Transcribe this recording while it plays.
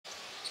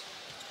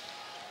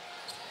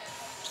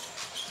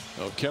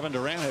Well, Kevin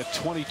Durant had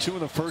 22 in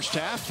the first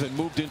half, then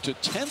moved into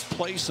 10th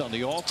place on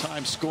the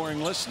all-time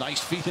scoring list.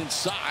 Nice feed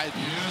inside.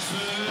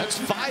 That's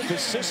 5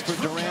 assists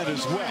for Durant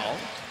as well,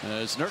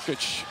 as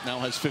Nurkic now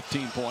has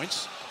 15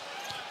 points.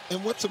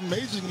 And what's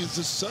amazing is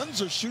the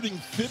Suns are shooting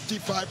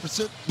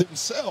 55%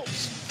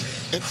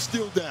 themselves and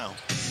still down.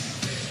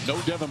 No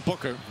Devin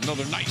Booker.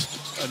 Another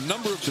a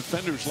number of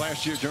defenders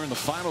last year during the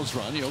finals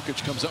run.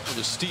 Jokic comes up with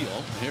a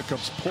steal. Here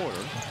comes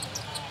Porter.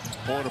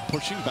 Porter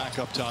pushing back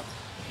up top.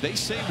 They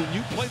say when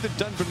you play the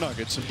Denver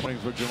Nuggets and playing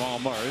for Jamal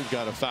Murray, you've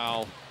got a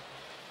foul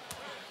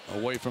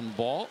away from the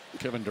ball.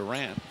 Kevin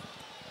Durant.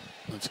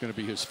 That's going to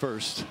be his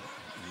first.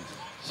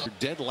 They're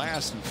dead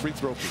last in free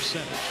throw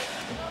percentage.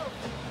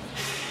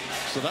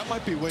 So that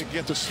might be a way to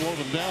get to slow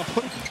them down.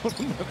 Put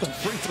them at the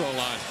free throw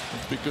line,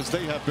 because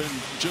they have been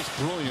just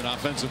brilliant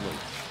offensively.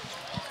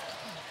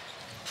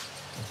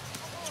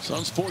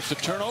 Suns forced a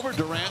turnover.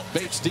 Durant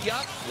baits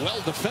Diop.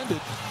 Well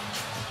defended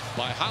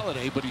by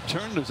Holiday, but he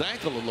turned his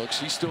ankle, it looks.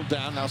 He's still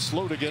down, now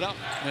slow to get up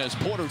as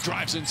Porter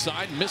drives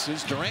inside,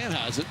 misses. Durant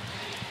has it.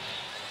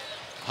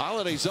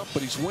 Holiday's up,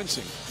 but he's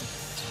wincing.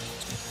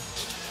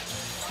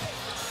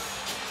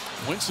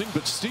 Wincing,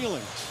 but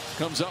stealing.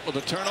 Comes up with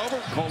a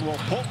turnover. Caldwell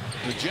Pope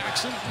to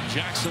Jackson.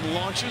 Jackson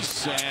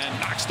launches and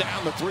knocks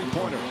down the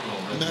three-pointer.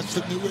 And that's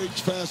the new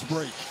age fast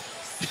break.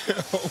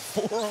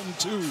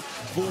 4-on-2,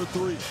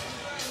 4-3.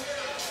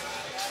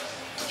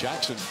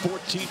 Jackson,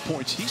 14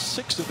 points. He's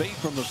 6 of 8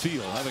 from the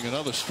field, having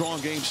another strong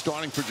game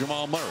starting for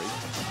Jamal Murray.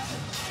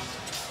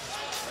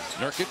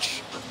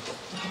 Nurkic,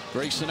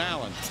 Grayson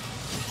Allen.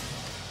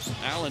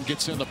 Allen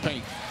gets in the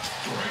paint.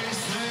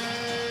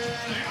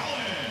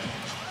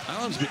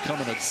 Allen's become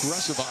an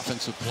aggressive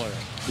offensive player.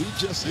 He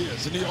just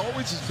is, and he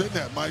always has been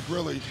that, Mike,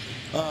 really.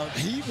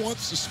 He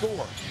wants to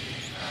score.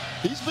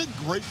 He's been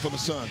great for the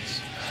Suns.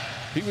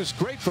 He was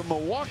great for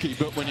Milwaukee,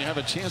 but when you have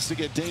a chance to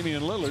get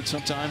Damian Lillard,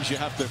 sometimes you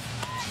have to.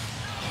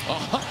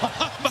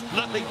 Oh,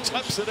 then he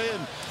taps it in.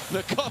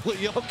 Nikola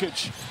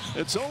Jokic.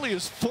 It's only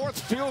his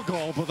 4th field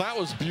goal, but that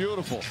was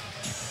beautiful.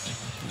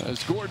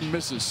 As Gordon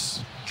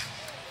misses.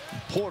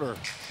 Porter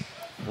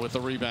with the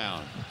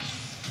rebound.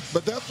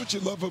 But that's what you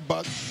love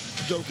about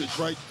Jokic,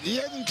 right? He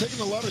hasn't taken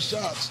a lot of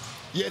shots,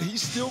 yet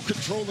he's still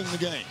controlling the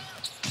game.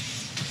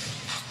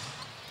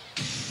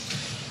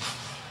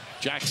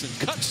 Jackson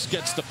cuts,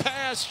 gets the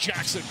pass.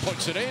 Jackson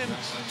puts it in.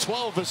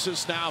 12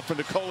 assists now for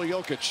Nikola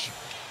Jokic.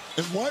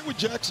 And why would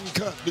Jackson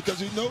cut? Because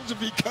he knows if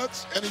he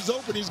cuts and he's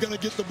open, he's going to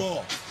get the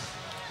ball.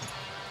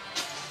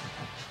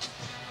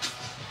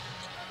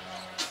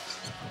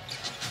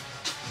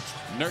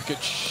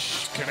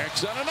 Nurkic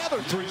connects on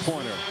another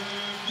three-pointer.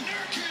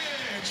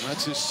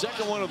 That's his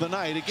 2nd one of the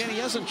night. Again, he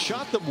hasn't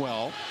shot them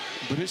well,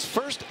 but his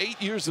first 8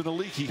 years in the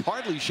league, he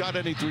hardly shot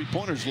any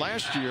three-pointers.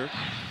 Last year,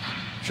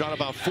 shot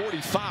about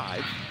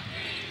 45.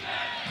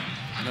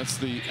 And that's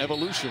the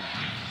evolution.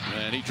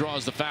 And he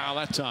draws the foul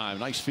that time.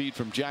 Nice feed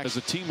from Jack. As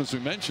a team, as we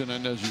mentioned,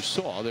 and as you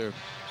saw,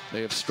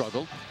 they have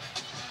struggled.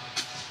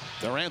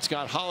 Durant's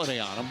got Holiday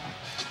on him.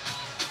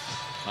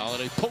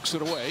 Holiday pokes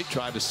it away,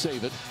 tried to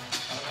save it.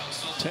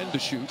 10 to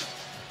shoot.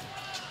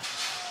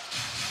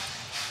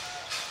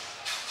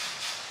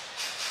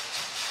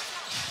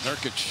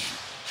 Nurkic.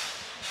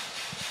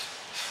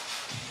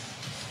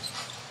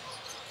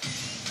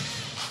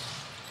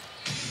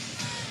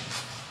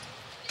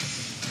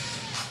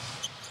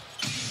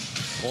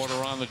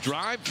 Porter on the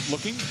drive,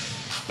 looking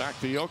back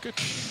to Jokic.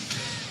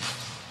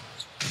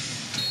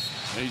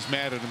 He's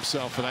mad at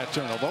himself for that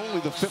turnover. Only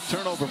the 5th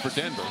turnover for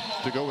Denver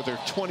to go with their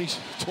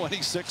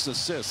 26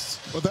 assists.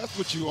 Well, that's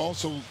what you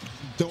also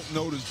don't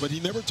notice, but he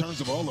never turns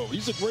the ball over.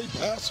 He's a great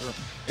passer,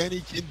 and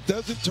he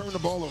doesn't turn the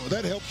ball over.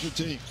 That helps your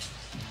team.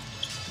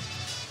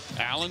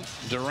 Allen,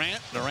 Durant.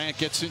 Durant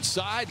gets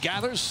inside,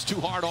 gathers too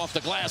hard off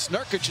the glass.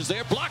 Nurkic is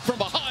there, blocked from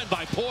behind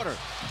by Porter.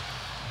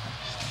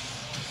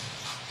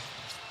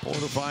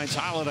 Porter finds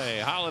Holiday.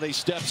 Holiday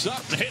steps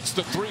up and hits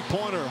the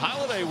three-pointer.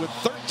 Holiday with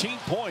 13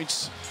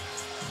 points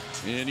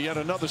in yet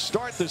another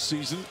start this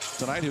season.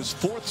 Tonight, his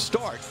 4th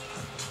start.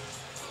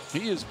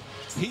 He's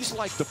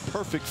like the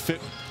perfect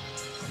fit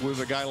with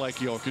a guy like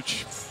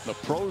Jokic. The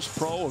pro's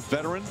pro, a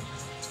veteran.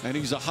 And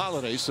he's a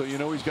Holiday, so you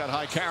know he's got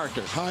high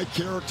character. High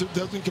character,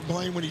 doesn't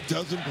complain when he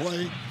doesn't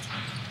play.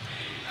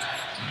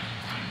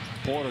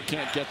 Porter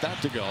can't get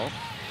that to go.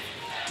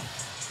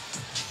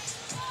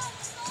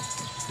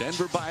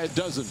 Denver by a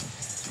dozen.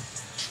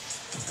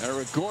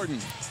 Eric Gordon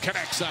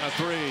connects on a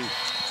 3.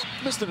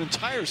 Missed an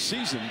entire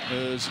season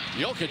as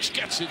Jokic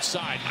gets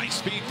inside.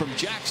 Nice feed from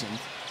Jackson.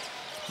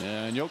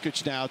 And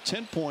Jokic now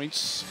 10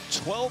 points,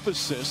 12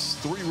 assists,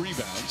 3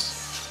 rebounds.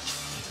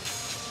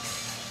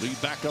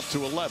 Lead back up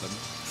to 11.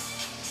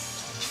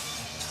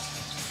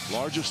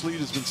 Largest lead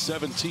has been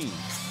 17.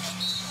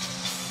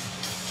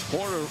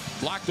 Porter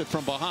blocked it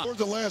from behind. For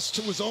the last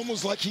 2, it's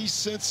almost like he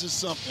senses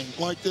something.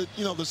 Like that,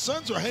 you know, the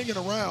Suns are hanging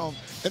around,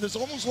 and it's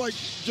almost like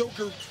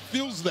Joker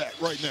feels that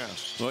right now.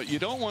 Well, you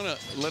don't want to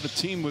let a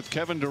team with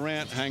Kevin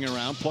Durant hang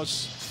around,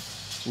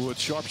 plus with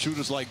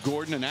sharpshooters like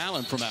Gordon and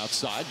Allen from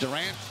outside.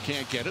 Durant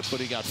can't get it,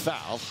 but he got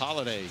fouled.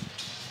 Holiday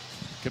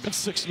Given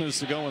 6 minutes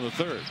to go in the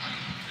third.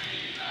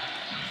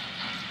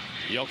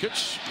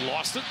 Jokic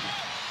lost it.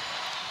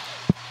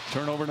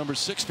 Turnover number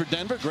 6 for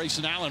Denver.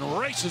 Grayson Allen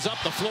races up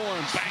the floor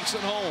and banks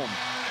it home.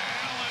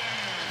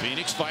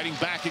 Phoenix fighting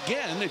back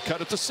again. They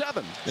cut it to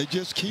 7. They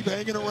just keep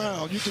hanging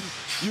around.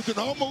 You can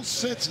almost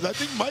sense it. I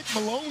think Mike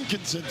Malone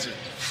can sense it.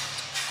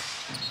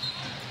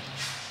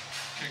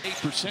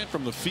 8%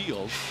 from the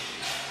field.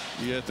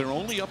 Yet they're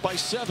only up by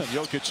 7.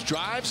 Jokic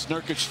drives.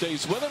 Nurkic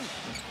stays with him.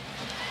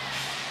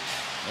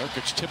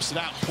 Nurkic tips it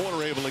out.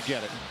 Porter able to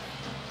get it.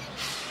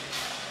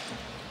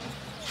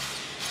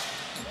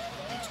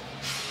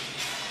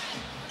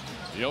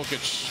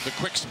 Jokic, the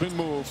quick spin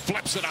move,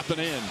 flips it up and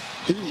in.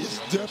 He is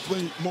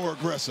definitely more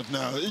aggressive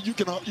now. You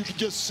can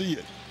just see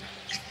it.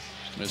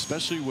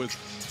 Especially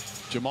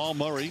with Jamal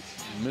Murray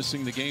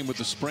missing the game with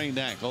the sprained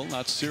ankle,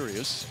 not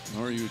serious.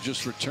 Murray who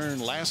just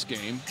returned last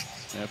game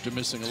after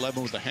missing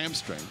 11 with the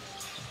hamstring.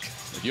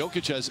 But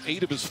Jokic has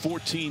 8 of his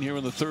 14 here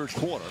in the third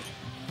quarter.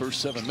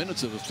 First 7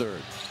 minutes of the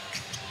third.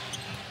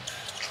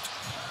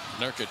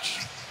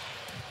 Nurkic.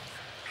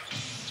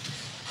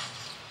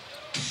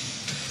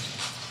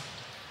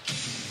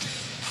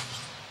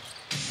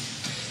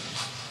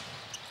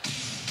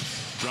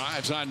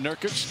 Drives on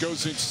Nurkic,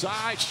 goes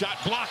inside, shot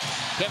blocked.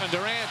 Kevin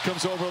Durant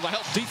comes over to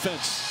help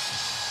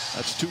defense.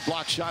 That's 2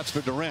 block shots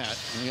for Durant.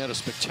 He had a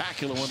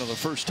spectacular one in the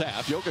first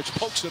half. Jokic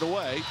pokes it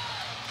away.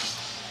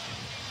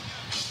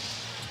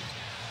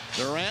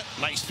 Durant,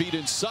 nice feed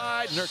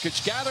inside.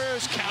 Nurkic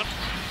gathers, count.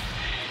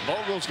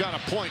 Vogel's got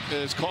a point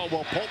as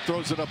Caldwell Pope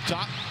throws it up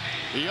top.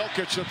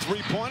 Jokic a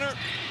 3-pointer.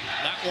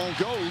 That won't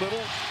go.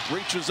 Little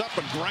reaches up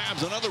and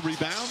grabs another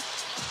rebound.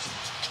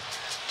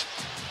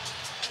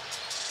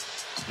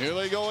 Here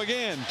they go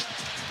again.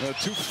 The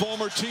 2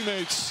 former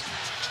teammates.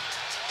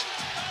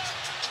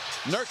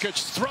 Nurkic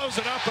throws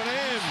it up and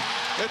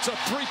in. It's a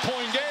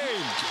 3-point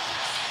game.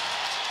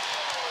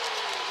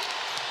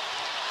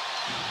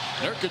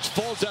 Nurkic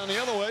falls down the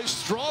other way.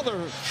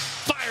 Strother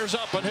fires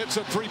up and hits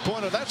a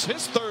 3-pointer. That's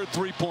his 3rd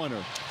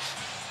 3-pointer.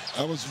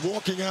 I was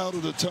walking out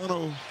of the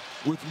tunnel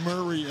with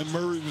Murray, and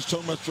Murray was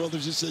talking about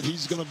Struthers. He said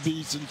he's going to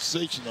be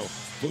sensational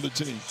for the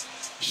team.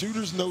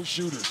 Shooters, no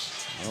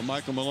shooters. Well,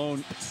 Michael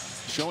Malone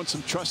showing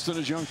some trust in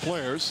his young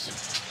players.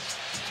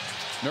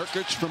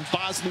 Nurkic from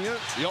Bosnia,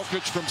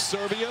 Jokic from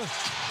Serbia,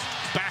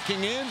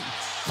 backing in,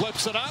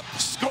 flips it up,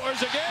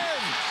 scores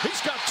again.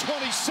 He's got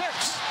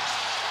 26.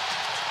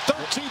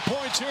 13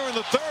 points here in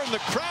the third, and the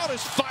crowd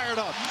is fired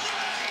up.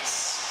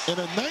 And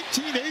a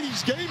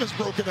 1980s game has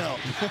broken out.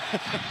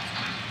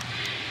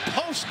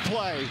 Post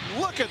play,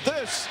 look at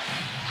this.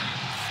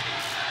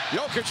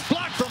 Jokic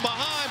blocked from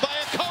behind by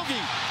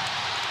Okogie.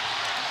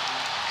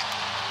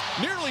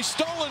 Nearly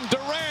stolen.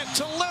 Durant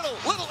to Little.